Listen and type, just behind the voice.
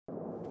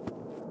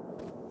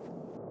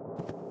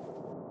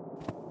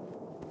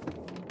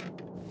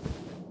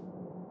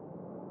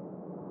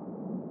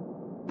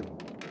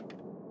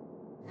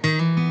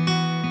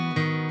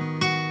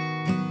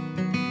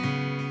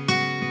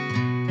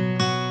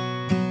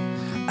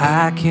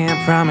I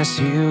can't promise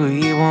you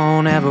we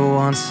won't ever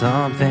want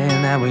something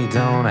that we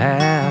don't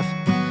have.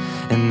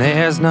 And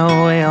there's no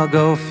way I'll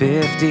go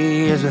 50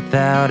 years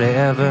without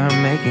ever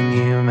making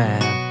you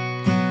mad.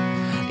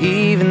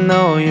 Even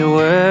though you're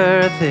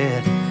worth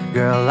it,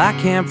 girl, I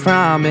can't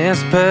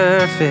promise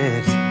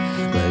perfect,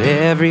 but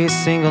every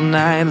single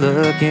night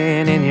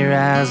looking in your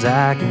eyes,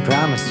 I can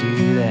promise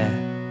you that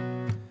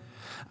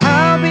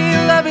I'll be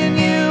loving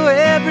you,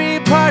 every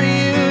part of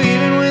you,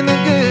 even when the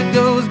good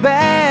goes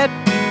bad.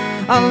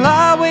 I'll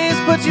always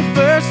put you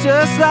first,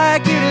 just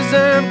like you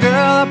deserve,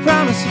 girl, I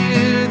promise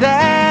you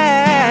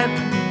that.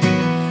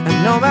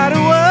 And no matter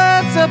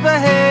what's up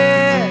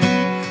ahead,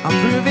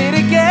 I'll prove it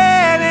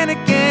again and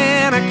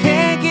again. I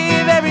can't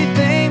give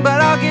everything,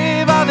 but I'll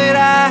give all that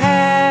I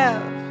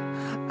have.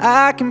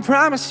 I can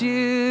promise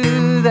you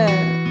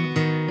that.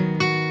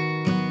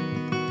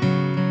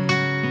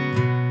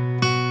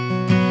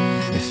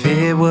 If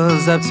it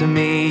was up to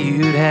me,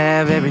 you'd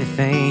have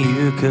everything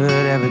you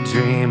could ever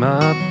dream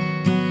of.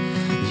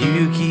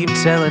 You keep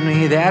telling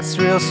me that's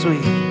real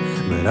sweet,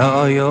 but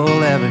all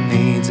you'll ever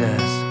need's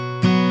us.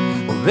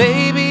 Well,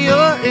 baby,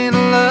 you're in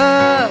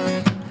love,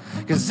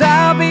 'cause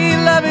I'll be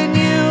loving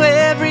you,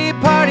 every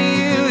part of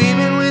you,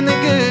 even when the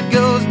good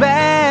goes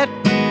bad.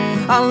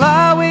 I'll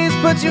always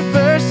put you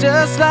first,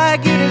 just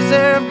like you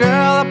deserve,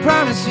 girl, I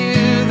promise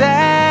you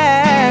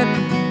that.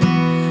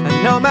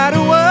 And no matter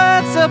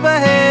what's up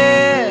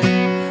ahead,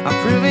 I'll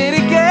prove it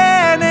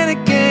again and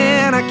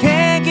again. I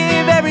can't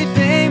give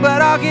everything,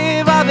 but I'll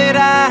give all that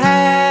I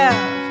have.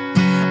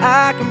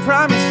 I can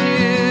promise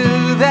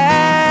you that.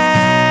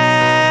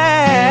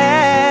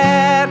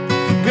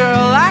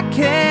 Girl, I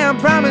can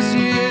promise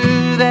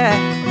you that.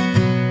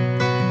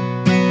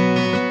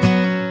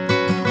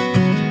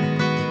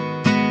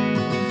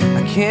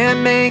 I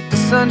can't make the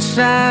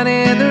sunshine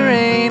and the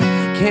rain,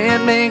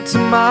 can't make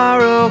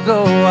tomorrow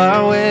go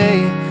our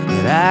way,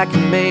 but I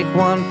can make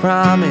one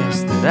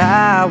promise that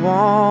I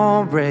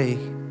won't break,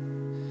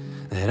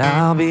 that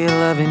I'll be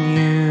loving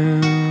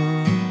you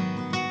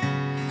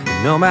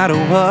no matter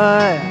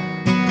what.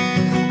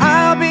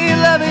 I'll be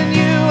loving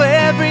you,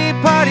 every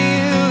part of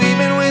you,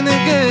 even when the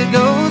good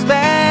goes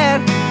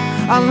bad.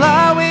 I'll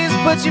always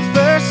put you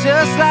first,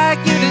 just like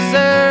you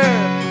deserve,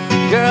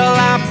 girl,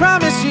 I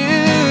promise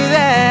you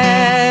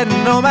that.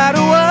 No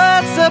matter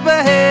what's up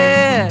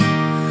ahead,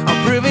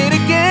 I'll prove it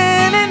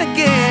again and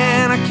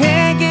again. I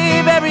can't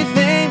give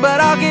everything, but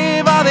I'll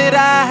give all that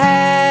I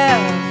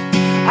have.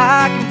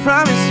 I can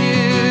promise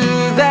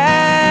you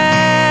that.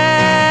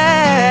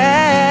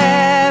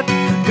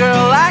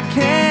 Girl, I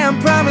can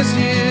promise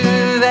you